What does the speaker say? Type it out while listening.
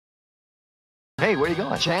Hey, where you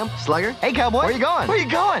going? Champ? Slugger? Hey, cowboy. Where you going? Where you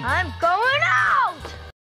going? I'm going out!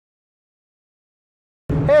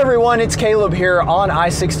 Hey everyone, it's Caleb here on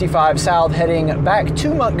I-65 South heading back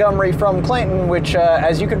to Montgomery from Clinton, which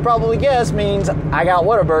as you can probably guess means I got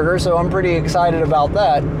Whataburger, so I'm pretty excited about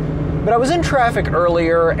that. But I was in traffic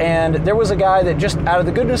earlier and there was a guy that just out of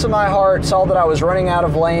the goodness of my heart saw that I was running out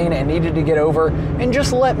of lane and needed to get over and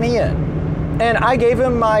just let me in. And I gave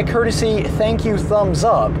him my courtesy thank you thumbs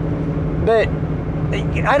up, but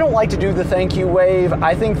I don't like to do the thank you wave.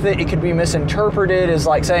 I think that it could be misinterpreted as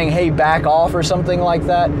like saying, hey, back off or something like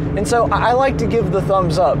that. And so I like to give the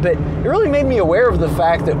thumbs up, but it really made me aware of the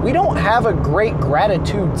fact that we don't have a great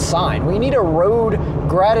gratitude sign. We need a road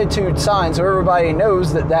gratitude sign so everybody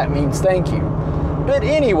knows that that means thank you. But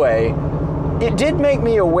anyway, it did make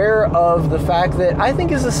me aware of the fact that I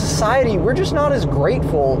think as a society, we're just not as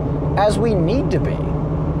grateful as we need to be.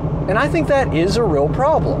 And I think that is a real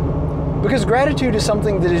problem. Because gratitude is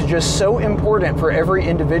something that is just so important for every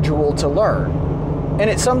individual to learn.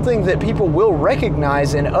 And it's something that people will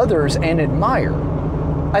recognize in others and admire.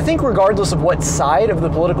 I think regardless of what side of the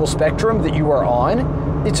political spectrum that you are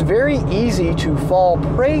on, it's very easy to fall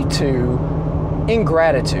prey to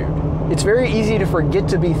ingratitude. It's very easy to forget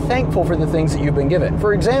to be thankful for the things that you've been given.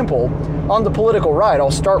 For example, on the political right,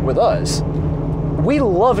 I'll start with us. We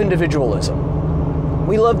love individualism.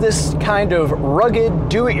 We love this kind of rugged,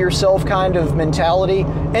 do-it-yourself kind of mentality,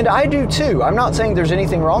 and I do too. I'm not saying there's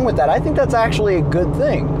anything wrong with that. I think that's actually a good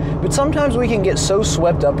thing. But sometimes we can get so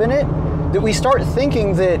swept up in it that we start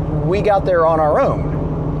thinking that we got there on our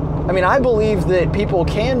own. I mean, I believe that people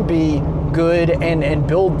can be good and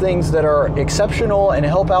build things that are exceptional and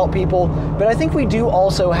help out people, but I think we do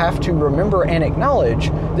also have to remember and acknowledge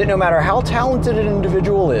that no matter how talented an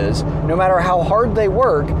individual is, no matter how hard they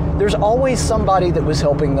work, there's always somebody that was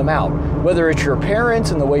helping them out. Whether it's your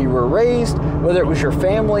parents and the way you were raised, whether it was your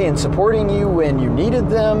family and supporting you when you needed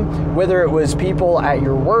them, whether it was people at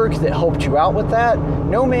your work that helped you out with that,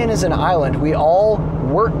 no man is an island. We all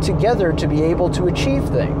work together to be able to achieve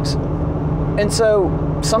things. And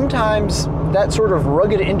so sometimes that sort of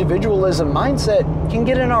rugged individualism mindset can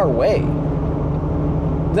get in our way.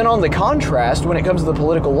 Then on the contrast, when it comes to the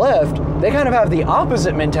political left, they kind of have the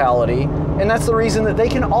opposite mentality, and that's the reason that they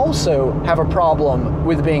can also have a problem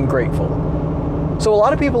with being grateful. So a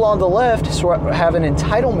lot of people on the left have an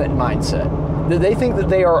entitlement mindset, that they think that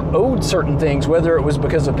they are owed certain things, whether it was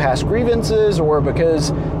because of past grievances or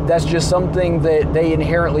because that's just something that they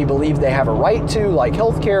inherently believe they have a right to, like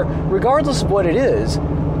healthcare. Regardless of what it is,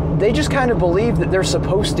 they just kind of believe that they're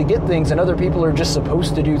supposed to get things and other people are just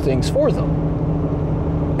supposed to do things for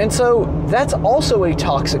them. And so that's also a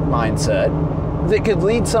toxic mindset that could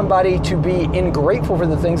lead somebody to be ungrateful for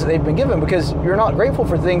the things that they've been given, because you're not grateful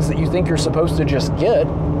for things that you think you're supposed to just get.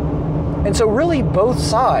 And so really both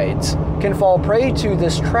sides can fall prey to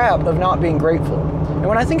this trap of not being grateful. And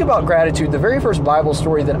when I think about gratitude, the very first Bible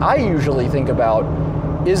story that I usually think about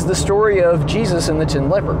is the story of Jesus and the 10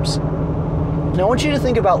 lepers. Now I want you to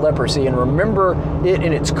think about leprosy and remember it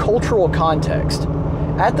in its cultural context.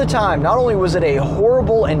 At the time, not only was it a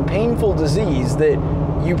horrible and painful disease that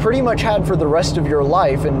you pretty much had for the rest of your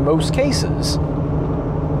life in most cases,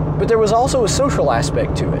 but there was also a social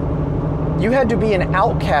aspect to it. You had to be an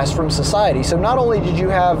outcast from society. So not only did you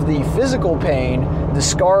have the physical pain, the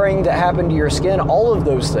scarring that happened to your skin, all of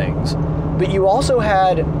those things, but you also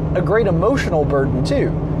had a great emotional burden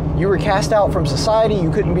too. You were cast out from society. You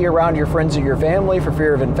couldn't be around your friends or your family for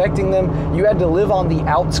fear of infecting them. You had to live on the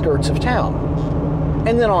outskirts of town.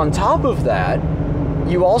 And then on top of that,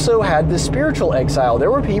 you also had the spiritual exile. There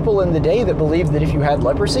were people in the day that believed that if you had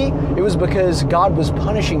leprosy, it was because God was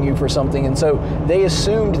punishing you for something. And so they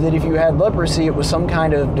assumed that if you had leprosy, it was some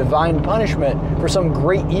kind of divine punishment for some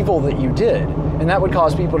great evil that you did. And that would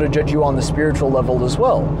cause people to judge you on the spiritual level as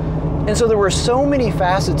well. And so there were so many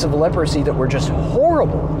facets of leprosy that were just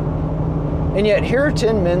horrible. And yet here are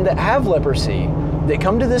 10 men that have leprosy that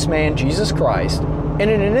come to this man, Jesus Christ, and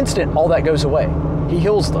in an instant, all that goes away. He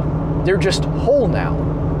heals them. They're just whole now.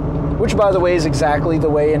 Which, by the way, is exactly the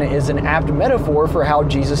way and is an apt metaphor for how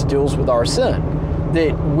Jesus deals with our sin.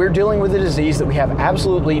 That we're dealing with a disease that we have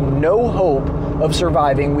absolutely no hope of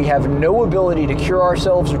surviving. We have no ability to cure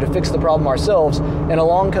ourselves or to fix the problem ourselves. And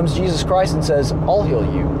along comes Jesus Christ and says, I'll heal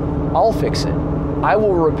you. I'll fix it. I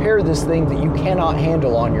will repair this thing that you cannot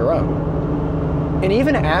handle on your own. And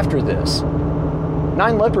even after this,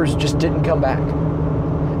 9 lepers just didn't come back.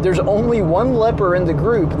 There's only one leper in the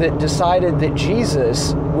group that decided that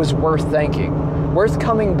Jesus was worth thanking, worth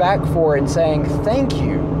coming back for and saying, thank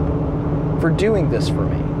you for doing this for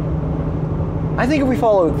me. I think if we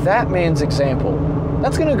follow that man's example,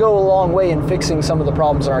 that's going to go a long way in fixing some of the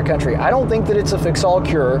problems in our country. I don't think that it's a fix-all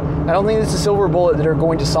cure. I don't think it's a silver bullet that are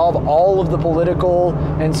going to solve all of the political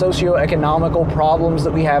and socio-economical problems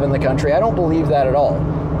that we have in the country. I don't believe that at all.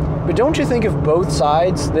 But don't you think if both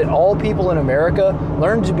sides, that all people in America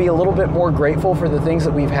learn to be a little bit more grateful for the things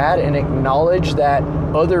that we've had and acknowledge that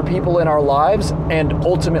other people in our lives, and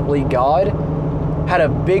ultimately God, had a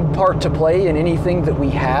big part to play in anything that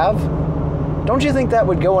we have? Don't you think that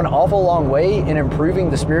would go an awful long way in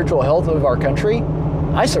improving the spiritual health of our country?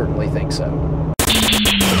 I certainly think so.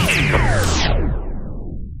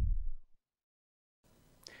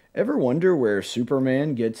 Ever wonder where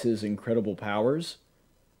Superman gets his incredible powers?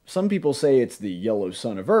 Some people say it's the yellow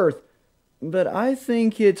sun of Earth, but I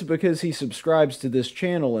think it's because he subscribes to this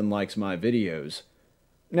channel and likes my videos.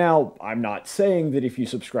 Now, I'm not saying that if you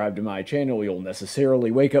subscribe to my channel you'll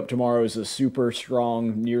necessarily wake up tomorrow as a super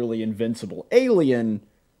strong, nearly invincible alien,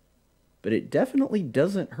 but it definitely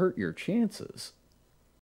doesn't hurt your chances.